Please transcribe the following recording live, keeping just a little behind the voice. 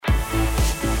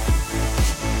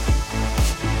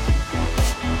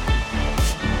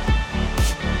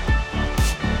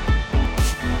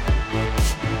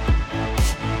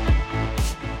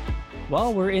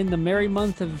Well, we're in the merry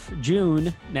month of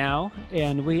June now,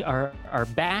 and we are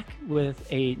back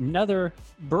with another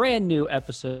brand new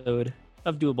episode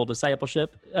of Doable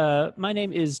Discipleship. My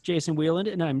name is Jason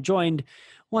Wheeland, and I'm joined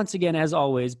once again, as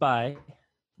always, by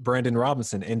Brandon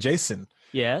Robinson. And Jason,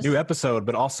 yes, new episode,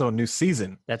 but also new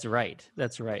season. That's right.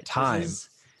 Time.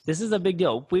 This is a big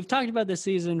deal. We've talked about this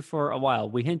season for a while.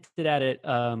 We hinted at it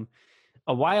a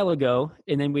while ago,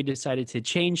 and then we decided to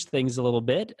change things a little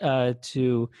bit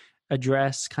to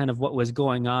address kind of what was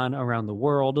going on around the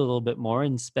world a little bit more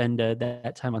and spend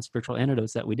that time on spiritual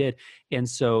antidotes that we did. And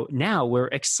so now we're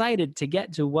excited to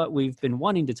get to what we've been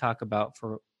wanting to talk about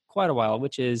for quite a while,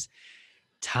 which is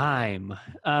time.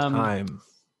 Time.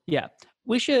 Yeah.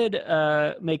 We should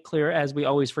make clear, as we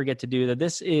always forget to do, that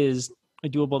this is a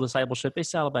Doable Discipleship, a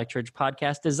Saddleback Church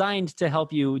podcast designed to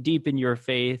help you deepen your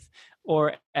faith,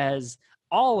 or as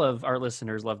all of our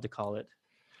listeners love to call it,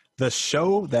 the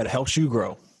show that helps you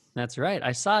grow. That's right.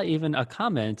 I saw even a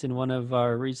comment in one of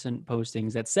our recent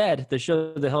postings that said the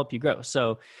show to help you grow.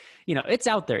 So, it's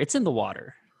out there. It's in the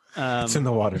water. It's in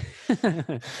the water.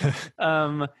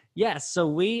 Yes. So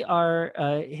we are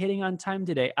hitting on time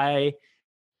today.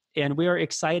 And we are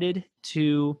excited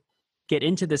to get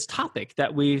into this topic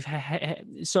that we've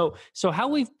so how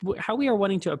we are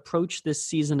wanting to approach this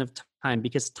season of time,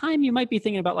 because time, you might be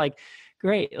thinking about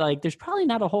great, there's probably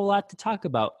not a whole lot to talk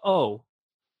about.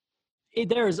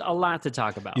 There's a lot to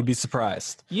talk about. You'd be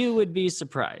surprised. You would be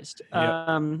surprised.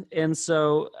 Yep. And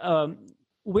so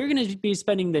we're going to be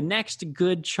spending the next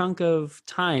good chunk of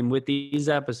time with these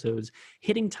episodes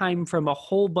hitting time from a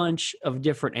whole bunch of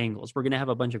different angles. We're going to have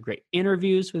a bunch of great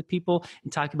interviews with people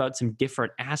and talk about some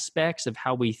different aspects of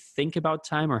how we think about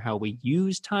time or how we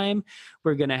use time.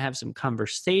 We're going to have some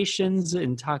conversations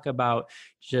and talk about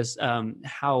just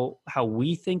how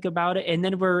we think about it. And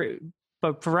then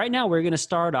But for right now, we're going to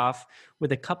start off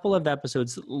with a couple of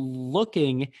episodes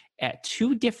looking at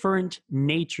two different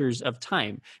natures of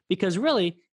time. Because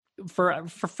really,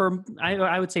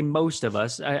 I would say most of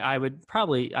us, I'm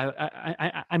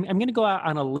going to go out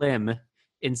on a limb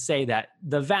and say that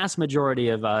the vast majority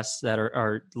of us that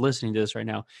are listening to this right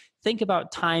now think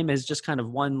about time as just kind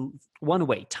of one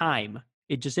way. Time,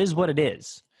 it just is what it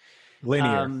is.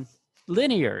 Linear.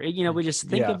 We just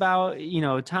think about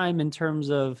time in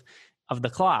terms of the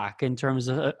clock, in terms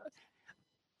of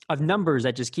numbers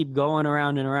that just keep going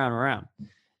around and around and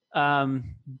around.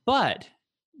 But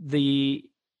the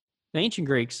ancient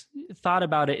Greeks thought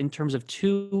about it in terms of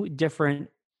two different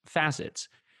facets.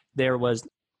 There was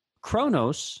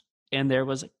chronos and there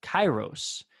was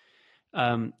kairos.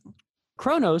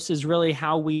 Chronos is really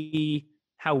how we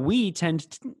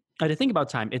tend to think about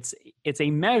time. It's a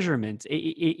measurement.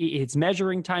 It's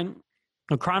measuring time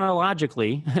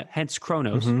chronologically, hence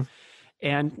chronos. Mm-hmm.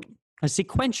 And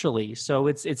sequentially, so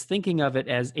it's thinking of it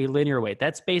as a linear way.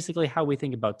 That's basically how we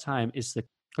think about time, is the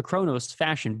chronos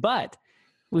fashion. But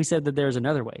we said that there's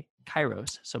another way,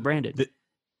 kairos. So Brandon,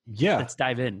 let's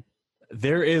dive in.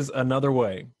 There is another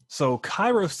way. So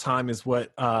kairos time is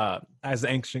what, as the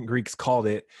ancient Greeks called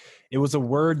it, it was a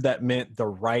word that meant the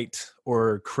right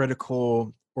or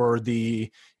critical or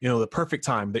the perfect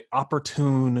time, the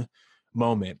opportune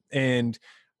moment. And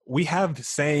we have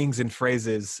sayings and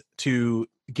phrases to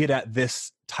get at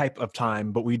this type of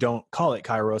time, but we don't call it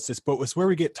kairos. But it's where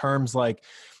we get terms like,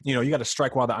 you got to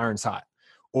strike while the iron's hot.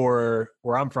 Or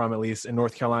where I'm from, at least in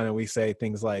North Carolina, we say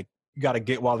things like, you got to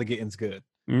get while the getting's good.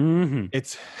 Mm-hmm.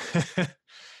 It's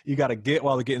you got to get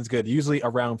while the getting's good, usually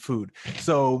around food.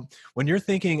 So when you're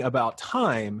thinking about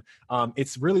time,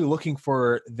 it's really looking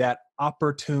for that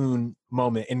opportune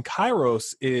moment. And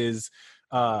kairos is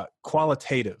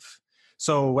qualitative.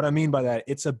 So what I mean by that,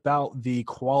 it's about the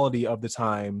quality of the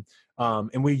time.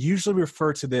 And we usually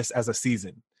refer to this as a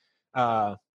season.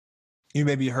 You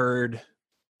maybe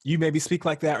speak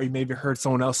like that, or you maybe heard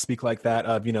someone else speak like that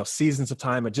of, seasons of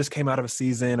time. I just came out of a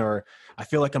season, or I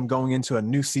feel like I'm going into a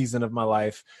new season of my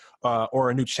life, or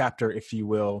a new chapter, if you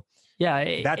will.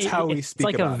 Yeah. That's how we speak about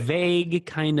it. It's like a vague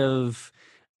kind of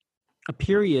a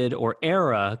period or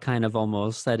era, kind of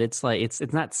almost, that it's like,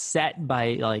 it's not set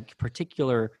by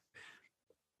particular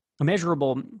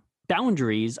measurable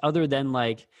boundaries other than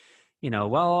this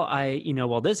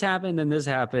happened and this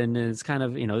happened, and it's kind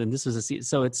of, and this is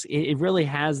so it really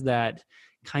has that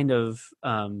kind of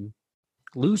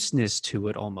looseness to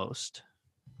it almost.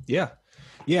 Yeah,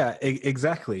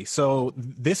 exactly. So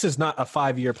this is not a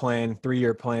 5-year plan,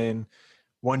 3-year plan,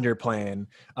 1-year plan.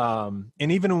 And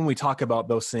even when we talk about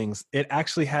those things, it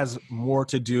actually has more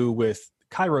to do with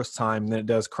Kairos time than it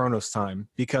does Chronos time,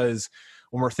 because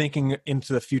when we're thinking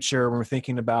into the future, when we're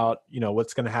thinking about,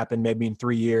 what's going to happen maybe in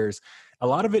 3 years, a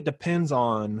lot of it depends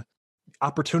on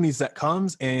opportunities that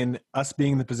comes and us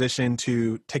being in the position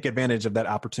to take advantage of that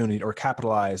opportunity or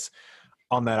capitalize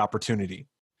on that opportunity.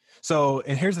 So,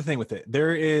 and here's the thing with it.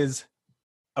 There is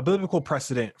a biblical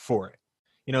precedent for it.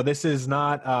 You know, this is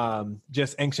not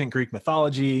just ancient Greek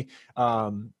mythology,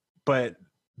 but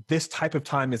this type of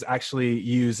time is actually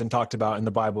used and talked about in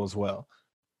the Bible as well.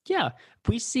 Yeah,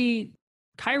 we see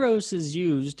Kairos is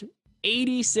used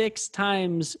 86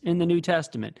 times in the New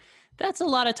Testament. That's a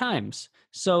lot of times.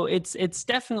 So it's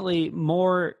definitely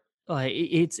more like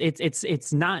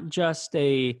it's not just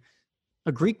a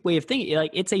Greek way of thinking.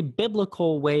 Like it's a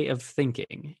biblical way of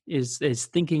thinking. Is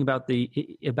thinking about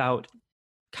about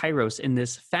Kairos in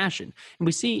this fashion. And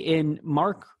we see in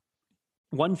Mark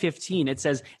 1:15 it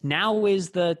says, "Now is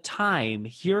the time.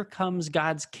 Here comes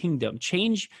God's kingdom.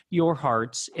 Change your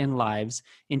hearts and lives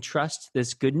and trust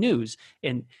this good news."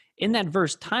 And in that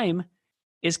verse, time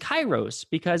is Kairos,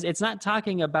 because it's not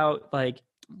talking about like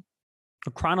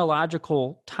a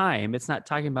chronological time. It's not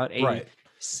talking about a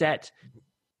set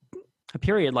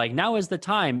period. Like now is the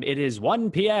time. It is 1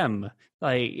 p.m.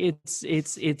 Like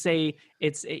it's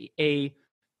a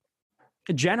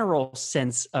general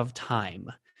sense of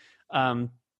time. And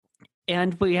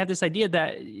we have this idea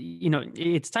that, you know,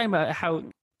 it's talking about how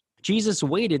Jesus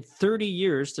waited 30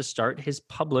 years to start his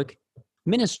public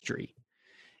ministry.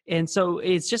 And so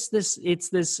it's just this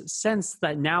sense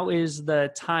that now is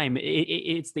the time.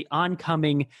 It's the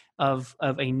oncoming of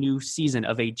a new season,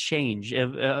 of a change,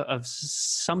 of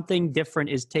something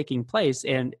different is taking place.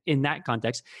 And in that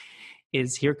context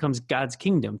is, here comes God's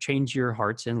kingdom. Change your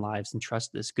hearts and lives and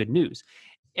trust this good news.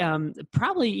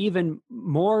 Probably even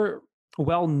more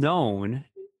well known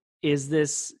is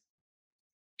this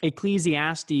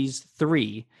Ecclesiastes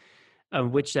 3,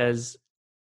 which says,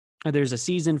 "There's a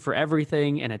season for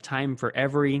everything and a time for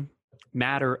every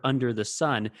matter under the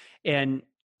sun." And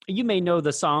you may know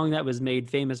the song that was made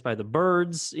famous by the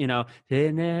Byrds, you know,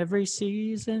 "In every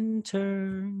season,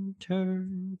 turn,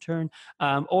 turn, turn."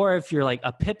 Or if you're like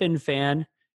a Pippin fan,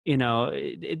 you know,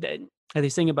 they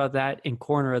sing about that in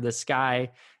Corner of the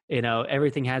Sky. You know,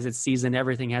 everything has its season,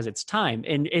 everything has its time.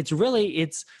 And it's really,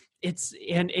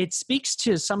 and it speaks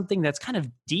to something that's kind of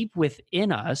deep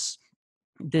within us.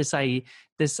 This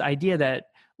idea that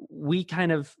we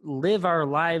kind of live our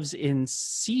lives in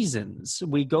seasons.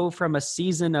 We go from a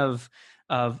season of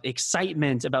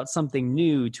excitement about something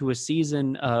new to a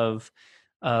season of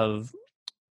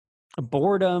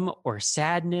boredom or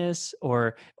sadness,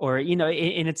 or you know,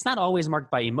 and it's not always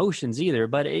marked by emotions either,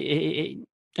 but it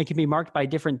can be marked by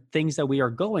different things that we are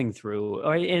going through.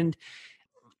 And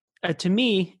to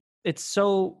me, it's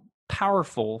so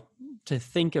powerful to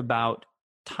think about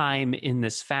time in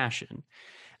this fashion.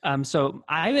 So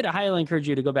I would highly encourage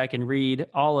you to go back and read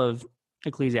all of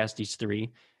Ecclesiastes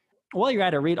 3. While you're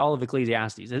at it, read all of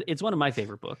Ecclesiastes. It's one of my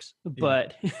favorite books.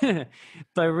 Yeah.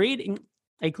 But reading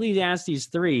Ecclesiastes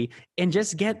 3 and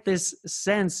just get this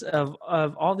sense of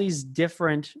all these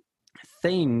different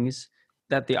things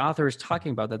that the author is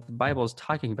talking about, that the Bible is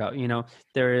talking about. You know,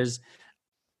 there is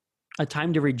a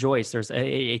time to rejoice. There's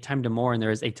a time to mourn.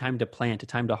 There is a time to plant, a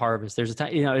time to harvest. There's a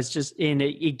time, you know, it's just, and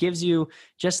it gives you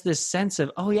just this sense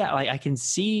of, oh yeah, like I can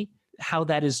see how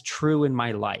that is true in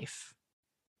my life,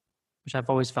 which I've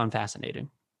always found fascinating.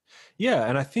 Yeah.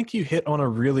 And I think you hit on a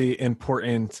really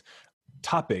important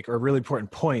topic, or a really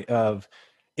important point of,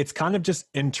 it's kind of just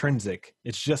intrinsic.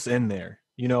 It's just in there,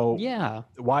 you know. Yeah.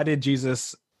 Why did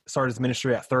Jesus start his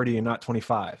ministry at 30 and not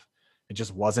 25? It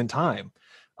just wasn't time.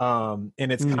 And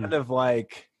it's kind of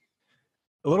like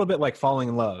a little bit like falling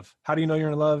in love. How do you know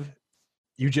you're in love?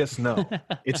 You just know.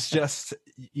 It's just,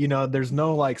 you know, there's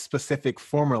no like specific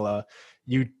formula.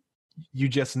 You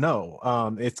just know.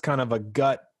 It's kind of a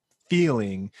gut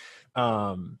feeling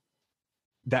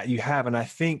that you have. And I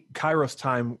think Kairos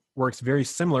time works very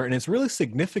similar, and it's really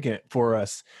significant for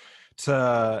us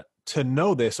to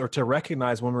know this, or to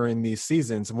recognize when we're in these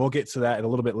seasons. And we'll get to that a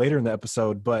little bit later in the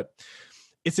episode, but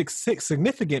it's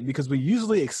significant because we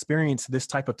usually experience this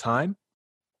type of time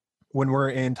when we're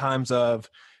in times of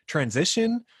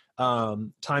transition,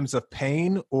 times of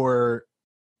pain, or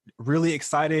really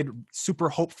excited, super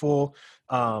hopeful.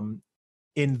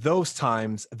 In those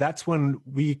times, that's when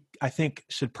we, I think,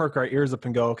 should perk our ears up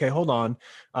and go, okay, hold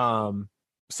on.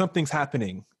 Something's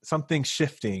happening, something's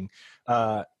shifting.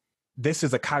 This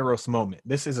is a Kairos moment.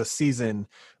 This is a season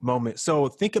moment. So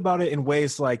think about it in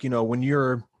ways like, you know, when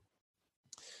you're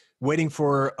waiting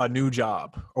for a new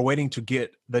job, or waiting to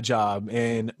get the job,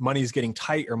 and money is getting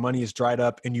tight, or money is dried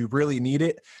up, and you really need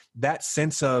it. That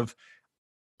sense of,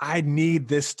 I need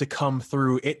this to come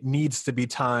through. It needs to be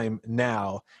time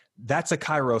now. That's a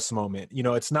Kairos moment. You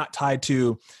know, it's not tied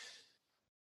to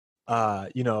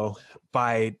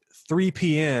by 3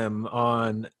 p.m.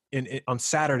 on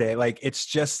Saturday. Like, it's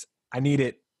just, I need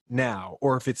it now.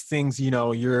 Or if it's things,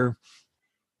 you're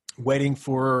waiting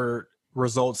for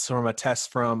results from a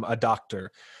test from a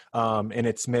doctor, and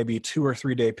it's maybe 2 or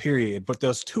 3 day period, but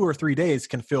those 2 or 3 days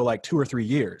can feel like 2 or 3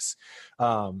 years.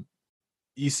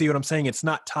 You see what I'm saying? It's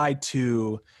not tied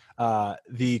to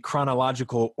the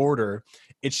chronological order.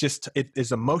 It's just,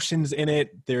 there's emotions in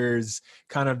it. There's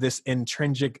kind of this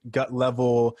intrinsic gut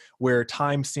level where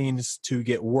time seems to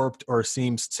get warped or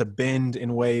seems to bend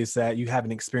in ways that you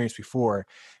haven't experienced before.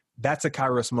 That's a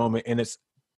Kairos moment, and it's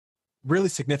really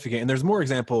significant. And there's more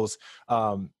examples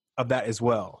of that as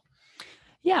well.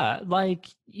 Yeah, like,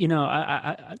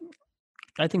 I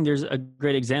think there's a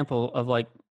great example of, like,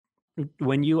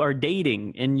 when you are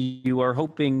dating and you are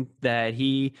hoping that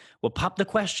he will pop the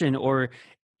question, or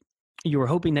you are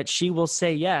hoping that she will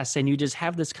say yes, and you just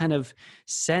have this kind of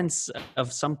sense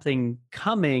of something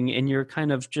coming and you're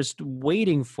kind of just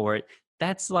waiting for it.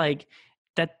 That's like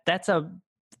that's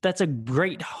a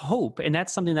great hope, and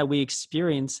that's something that we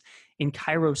experience in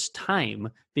Kairos time,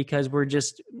 because we're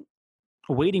just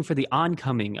waiting for the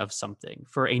oncoming of something,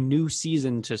 for a new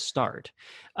season to start.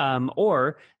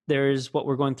 Or there's what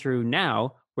we're going through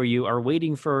now, where you are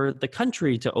waiting for the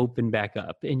country to open back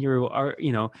up, and you are,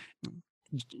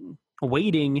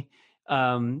 waiting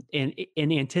in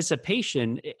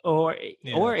anticipation, or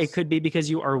it could be because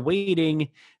you are waiting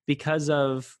because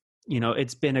of,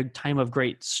 it's been a time of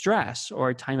great stress or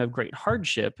a time of great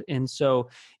hardship, and so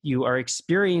you are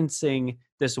experiencing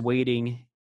this waiting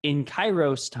in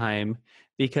Kairos time,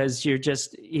 because you're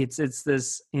just, it's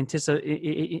this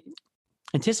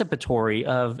anticipatory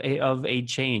of a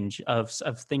change of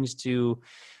things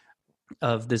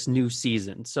of this new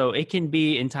season. So it can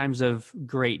be in times of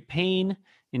great pain,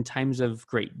 in times of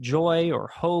great joy or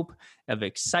hope, of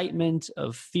excitement,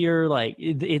 of fear. Like,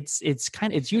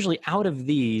 it's usually out of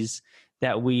these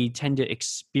that we tend to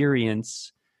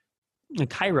experience a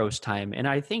Kairos time. And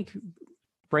I think,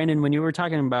 Brandon, when you were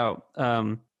talking about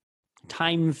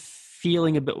time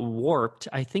feeling a bit warped,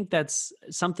 I think that's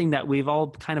something that we've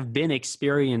all kind of been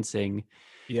experiencing.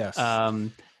 Yes.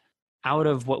 Out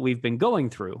of what we've been going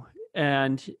through.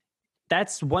 And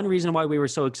that's one reason why we were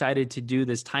so excited to do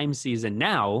this time season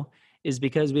now, is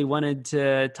because we wanted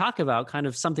to talk about kind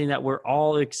of something that we're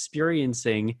all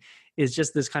experiencing, is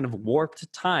just this kind of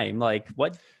warped time. Like,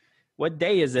 what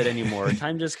day is it anymore?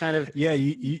 Time just kind of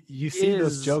you see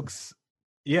those jokes.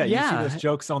 You see those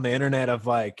jokes on the internet of,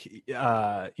 like,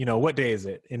 what day is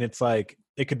it? And it's like,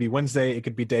 it could be Wednesday, it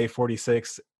could be day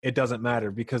 46. It doesn't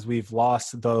matter, because we've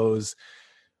lost those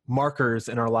markers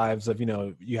in our lives of,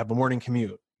 you have a morning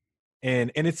commute.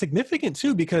 And it's significant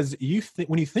too, because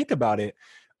when you think about it,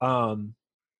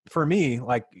 for me,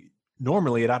 like,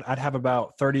 normally I'd have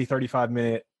about 30, 35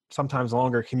 minute, sometimes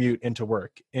longer commute into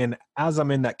work. And as I'm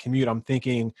in that commute, I'm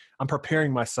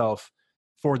preparing myself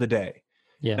for the day.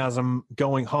 Yeah. And as I'm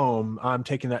going home, I'm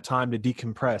taking that time to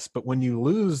decompress. But when you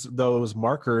lose those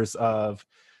markers of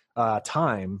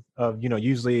time, of,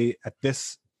 usually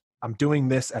I'm doing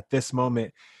this at this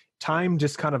moment, time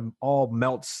just kind of all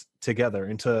melts together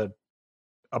into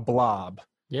a blob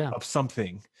of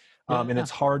something. And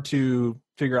it's hard to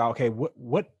figure out, okay,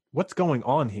 what's going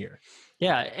on here?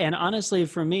 Yeah. And honestly,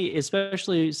 for me,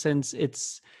 especially since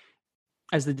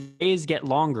as the days get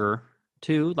longer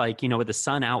too, like, with the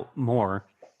sun out more,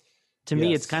 to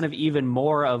me, it's kind of even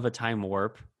more of a time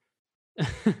warp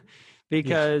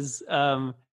because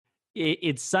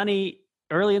it's sunny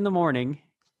early in the morning.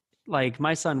 Like,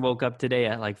 my son woke up today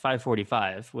at like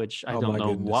 5:45, which I don't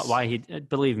know why he.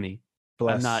 Believe me,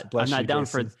 I'm not down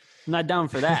for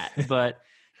that. But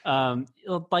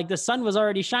like, the sun was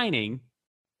already shining,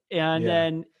 and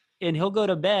then he'll go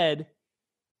to bed,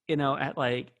 at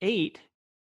like 8,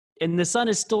 and the sun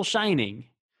is still shining.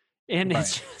 And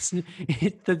it's just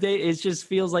the day. It just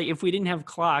feels like, if we didn't have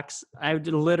clocks, I would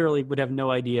have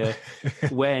no idea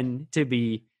when to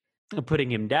be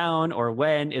putting him down, or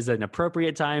when is an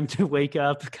appropriate time to wake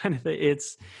up. Kind of.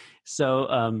 It's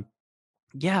so.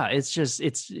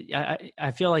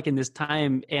 I feel like in this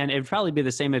time, and it'd probably be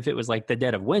the same if it was like the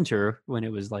dead of winter, when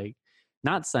it was like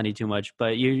not sunny too much.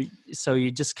 But you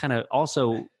just kind of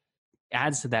also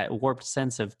adds to that warped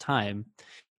sense of time.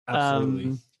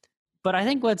 Absolutely. But I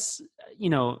think what's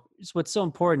so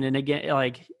important, and again,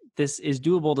 like, this is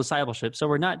doable discipleship. So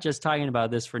we're not just talking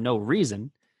about this for no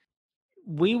reason.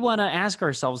 We want to ask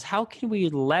ourselves, how can we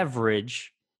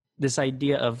leverage this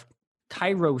idea of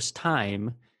Kairos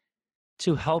time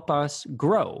to help us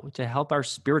grow, to help our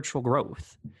spiritual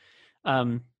growth?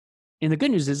 And the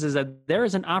good news is that there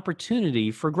is an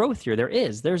opportunity for growth here.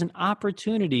 There's an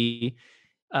opportunity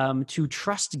to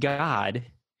trust God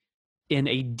in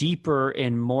a deeper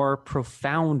and more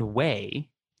profound way,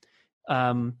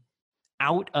 um,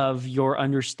 out of your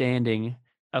understanding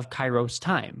of Kairos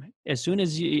time. As soon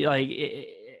as you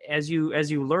as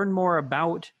you learn more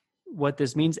about what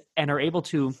this means and are able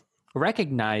to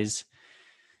recognize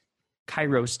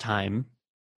Kairos time,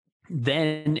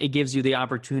 then it gives you the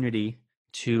opportunity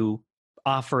to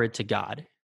offer it to God.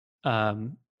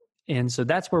 And so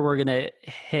that's where we're going to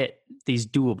hit these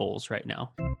doables right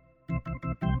now.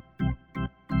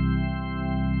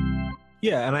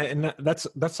 Yeah, and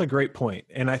that's a great point,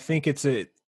 and I think it's an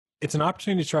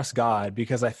opportunity to trust God,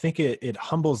 because I think it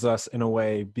humbles us in a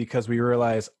way, because we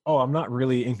realize, oh, I'm not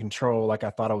really in control like I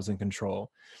thought I was in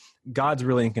control. God's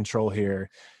really in control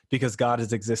here, because God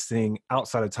is existing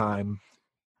outside of time.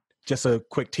 Just a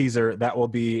quick teaser, that will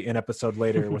be an episode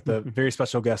later with a very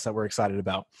special guest that we're excited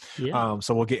about. Yeah.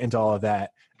 So we'll get into all of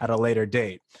that at a later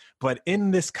date. But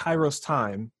in this Kairos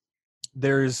time,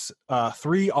 there's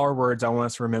 3 R words I want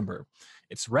us to remember.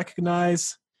 It's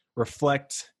recognize,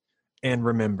 reflect, and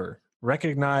remember.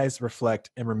 Recognize, reflect,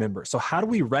 and remember. So how do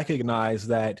we recognize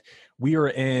that we are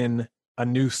in a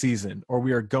new season, or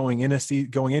we are going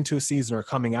into a season, or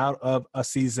coming out of a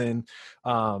season?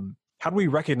 How do we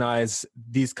recognize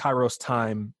these Kairos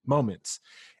time moments?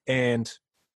 And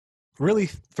really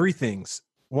 3 things.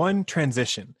 1,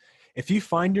 transition. If you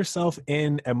find yourself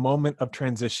in a moment of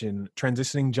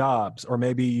transitioning jobs, or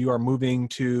maybe you are moving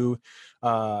to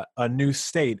a new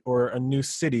state or a new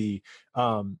city,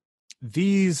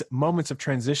 these moments of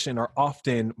transition are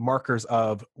often markers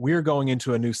of we're going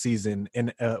into a new season,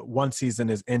 and one season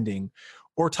is ending,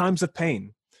 or times of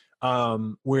pain,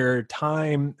 where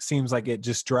time seems like it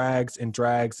just drags and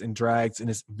drags and drags and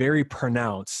is very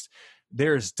pronounced.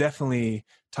 There's definitely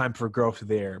time for growth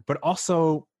there. But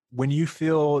also when you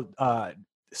feel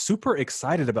super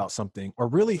excited about something, or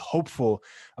really hopeful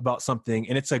about something,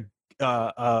 and it's a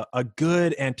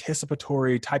good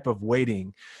anticipatory type of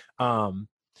waiting,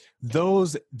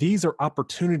 these are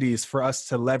opportunities for us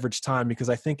to leverage time, because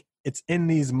I think it's in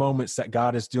these moments that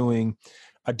God is doing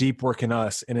a deep work in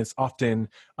us, and it's often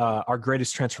our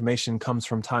greatest transformation comes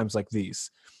from times like these.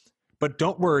 But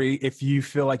don't worry if you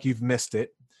feel like you've missed it,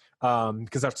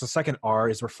 because that's the second R,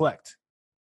 is reflect.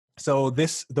 So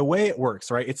the way it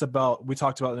works, right? It's about, we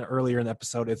talked about it earlier in the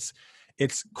episode,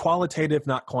 it's qualitative,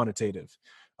 not quantitative.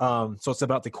 So it's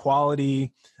about the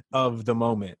quality of the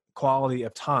moment, quality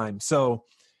of time. So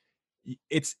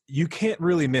you can't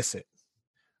really miss it.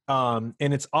 And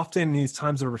it's often these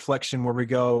times of reflection where we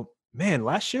go, man,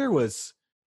 last year was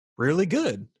really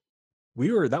good.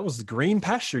 That was the green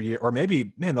pasture year. Or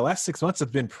maybe, man, the last 6 months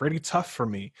have been pretty tough for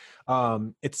me.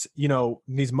 It's,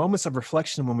 these moments of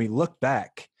reflection when we look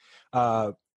back,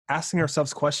 asking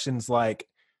ourselves questions like,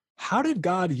 how did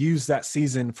God use that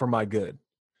season for my good?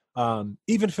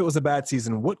 Even if it was a bad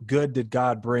season, what good did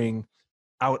God bring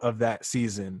out of that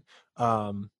season?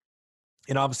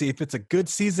 And obviously, if it's a good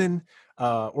season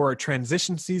or a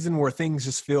transition season where things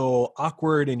just feel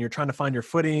awkward and you're trying to find your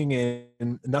footing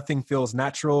and nothing feels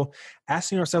natural,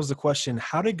 asking ourselves the question,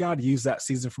 how did God use that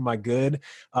season for my good?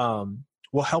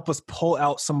 Will help us pull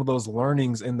out some of those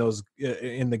learnings and those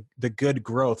in the good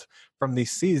growth from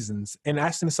these seasons, and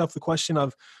asking yourself the question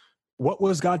of, what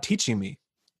was God teaching me?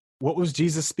 What was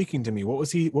Jesus speaking to me? What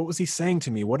was he saying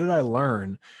to me? What did I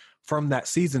learn from that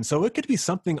season? So it could be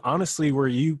something, honestly, where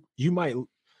you might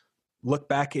look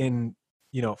back in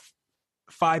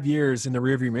 5 years in the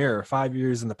rearview mirror, 5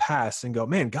 years in the past, and go,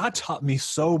 man, God taught me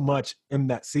so much in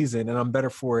that season, and I'm better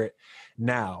for it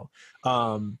now.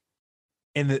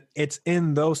 And it's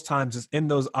in those times, it's in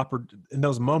those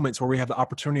moments where we have the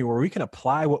opportunity where we can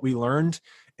apply what we learned,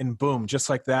 and boom, just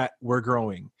like that, we're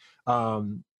growing.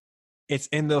 It's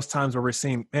in those times where we're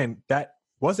seeing, man, that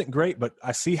wasn't great, but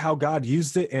I see how God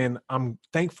used it, and I'm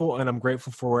thankful and I'm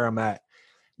grateful for where I'm at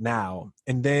now.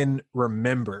 And then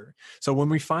remember. So when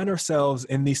we find ourselves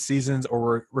in these seasons, or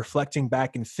we're reflecting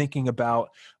back and thinking about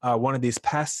one of these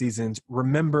past seasons,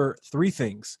 remember 3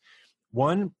 things.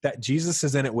 1, that Jesus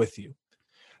is in it with you.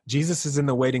 Jesus is in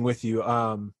the waiting with you.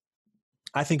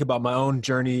 I think about my own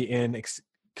journey in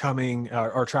coming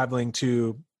or traveling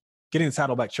to getting to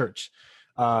Saddleback Church.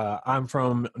 I'm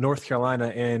from North Carolina,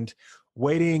 and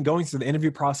going through the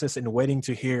interview process and waiting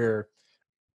to hear,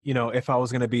 if I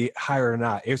was going to be hired or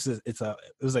not. It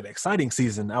was an exciting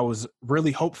season. I was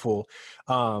really hopeful.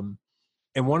 And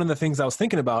one of the things I was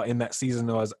thinking about in that season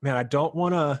was, man, I don't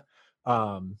want to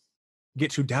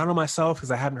get too down on myself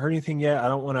because I haven't heard anything yet. I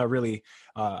don't want to really,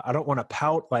 I don't want to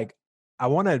pout. Like, I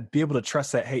want to be able to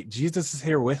trust that, hey, Jesus is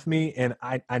here with me, and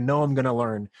I know I'm going to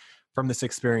learn from this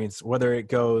experience, whether it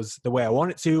goes the way I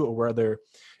want it to or whether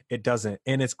it doesn't.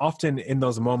 And it's often in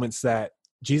those moments that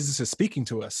Jesus is speaking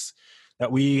to us,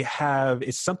 that we have,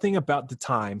 it's something about the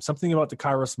time, something about the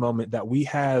Kairos moment that we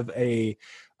have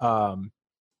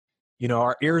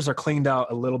our ears are cleaned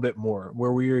out a little bit more,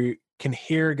 where we can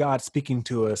hear God speaking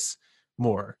to us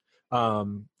more.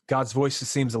 God's voice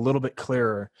just seems a little bit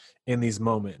clearer in these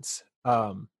moments.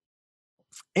 And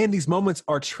these moments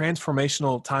are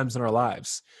transformational times in our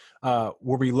lives,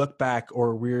 where we look back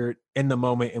or we're in the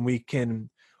moment and we can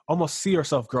almost see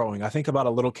ourselves growing. I think about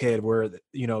a little kid where,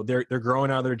 they're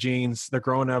growing out of their jeans, they're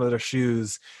growing out of their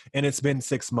shoes, and it's been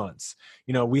 6 months.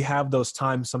 We have those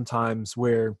times sometimes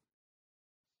where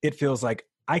it feels like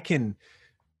I can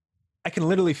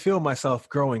literally feel myself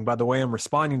growing by the way I'm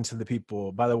responding to the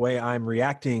people, by the way I'm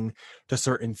reacting to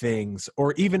certain things.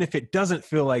 Or even if it doesn't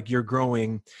feel like you're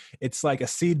growing, it's like a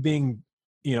seed being,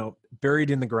 buried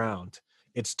in the ground.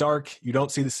 It's dark, you don't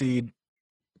see the seed,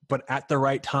 but at the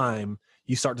right time,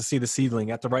 you start to see the seedling.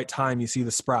 At the right time, you see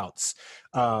the sprouts.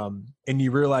 And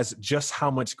you realize just how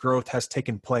much growth has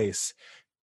taken place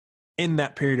in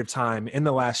that period of time, in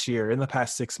the last year, in the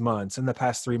past 6 months, in the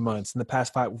past 3 months, in the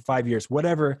past five years,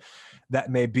 whatever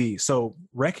that may be. So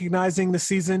recognizing the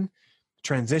season,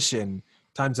 transition,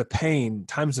 times of pain,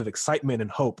 times of excitement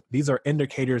and hope, these are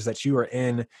indicators that you are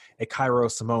in a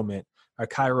Kairos moment, a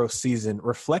Kairos season,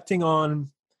 reflecting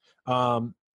on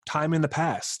time in the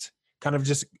past, kind of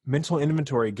just mental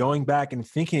inventory, going back and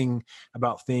thinking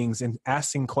about things and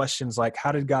asking questions like,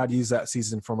 how did God use that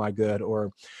season for my good? Or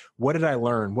what did I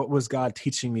learn? What was God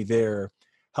teaching me there?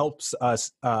 Helps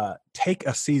us take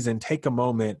a season, take a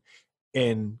moment,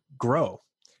 and grow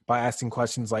by asking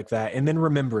questions like that. And then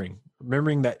remembering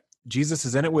that Jesus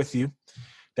is in it with you,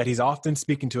 that he's often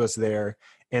speaking to us there,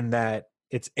 and that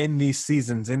it's in these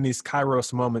seasons, in these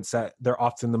Kairos moments, that they're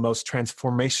often the most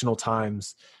transformational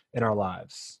times in our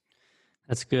lives.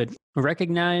 That's good.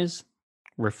 Recognize,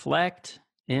 reflect,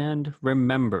 and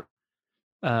remember.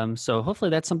 So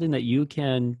hopefully that's something that you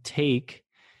can take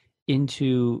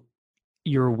into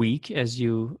your week as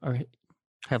you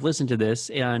have listened to this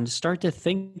and start to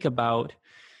think about,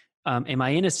 am I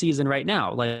in a season right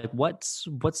now? Like what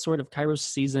sort of Kairos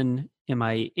season am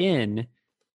I in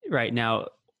right now?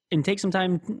 And take some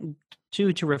time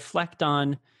to reflect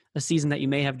on a season that you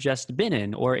may have just been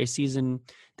in, or a season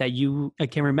that you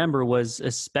can remember was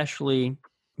especially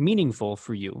meaningful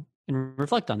for you, and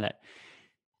reflect on that.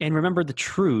 And remember the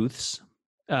truths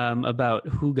about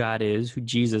who God is, who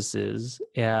Jesus is,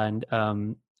 and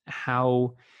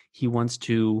how he wants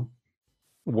to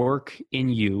work in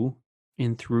you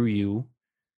and through you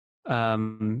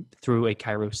through a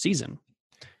Kairos season.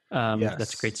 Yes.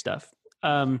 That's great stuff.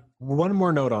 One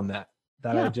more note on that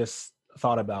yeah. I just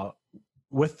thought about.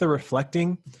 With the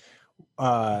reflecting,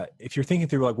 if you're thinking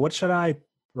through like, what should I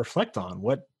reflect on?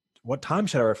 What time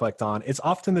should I reflect on? It's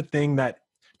often the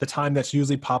time that's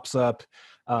usually pops up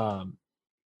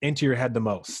into your head the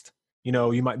most.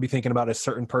 You might be thinking about a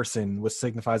certain person, which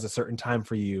signifies a certain time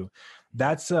for you.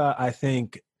 That's, I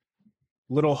think,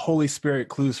 little Holy Spirit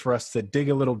clues for us to dig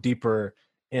a little deeper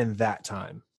in that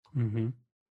time. Mm-hmm.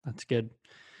 That's good.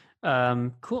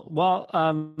 Cool. Well,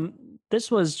 this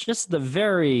was just the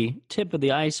very tip of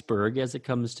the iceberg as it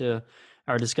comes to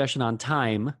our discussion on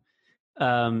time.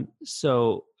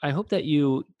 So I hope that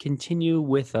you continue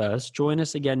with us. Join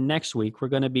us again next week. We're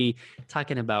going to be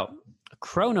talking about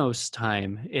Chronos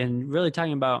time and really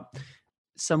talking about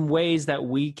some ways that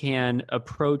we can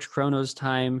approach Chronos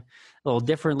time a little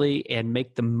differently and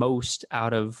make the most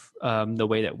out of the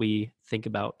way that we think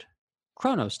about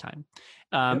Chronos time.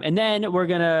 And then we're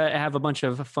going to have a bunch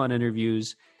of fun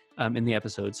interviews in the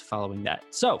episodes following that.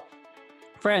 So,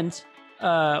 friends,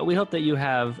 we hope that you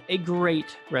have a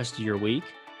great rest of your week.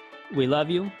 We love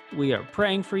you. We are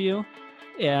praying for you.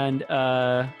 And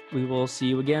we will see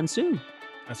you again soon.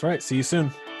 That's right. See you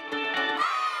soon.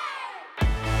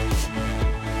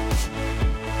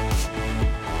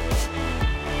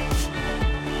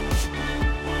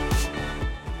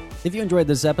 If you enjoyed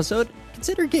this episode,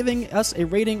 consider giving us a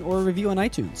rating or a review on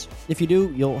iTunes. If you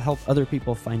do, you'll help other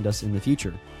people find us in the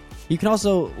future. You can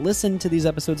also listen to these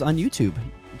episodes on YouTube.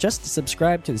 Just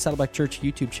subscribe to the Saddleback Church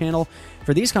YouTube channel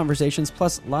for these conversations,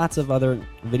 plus lots of other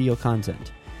video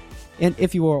content. And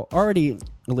if you are already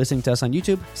listening to us on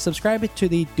YouTube, subscribe to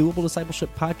the Doable Discipleship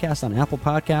podcast on Apple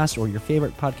Podcasts or your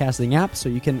favorite podcasting app so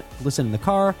you can listen in the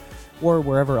car or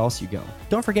wherever else you go.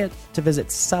 Don't forget to visit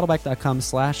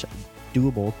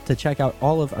saddleback.com/doable to check out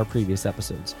all of our previous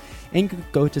episodes. And you can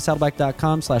go to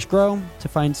saddleback.com/grow to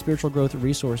find spiritual growth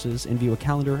resources and view a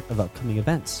calendar of upcoming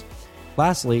events.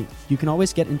 Lastly, you can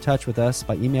always get in touch with us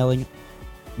by emailing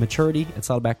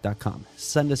maturity@saddleback.com.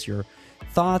 Send us your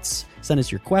thoughts, send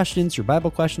us your questions, your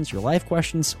Bible questions, your life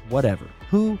questions, whatever.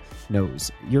 Who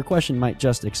knows? Your question might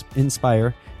just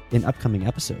inspire an upcoming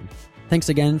episode. Thanks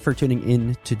again for tuning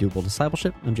in to Doable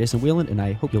Discipleship. I'm Jason Whelan, and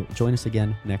I hope you'll join us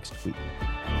again next week.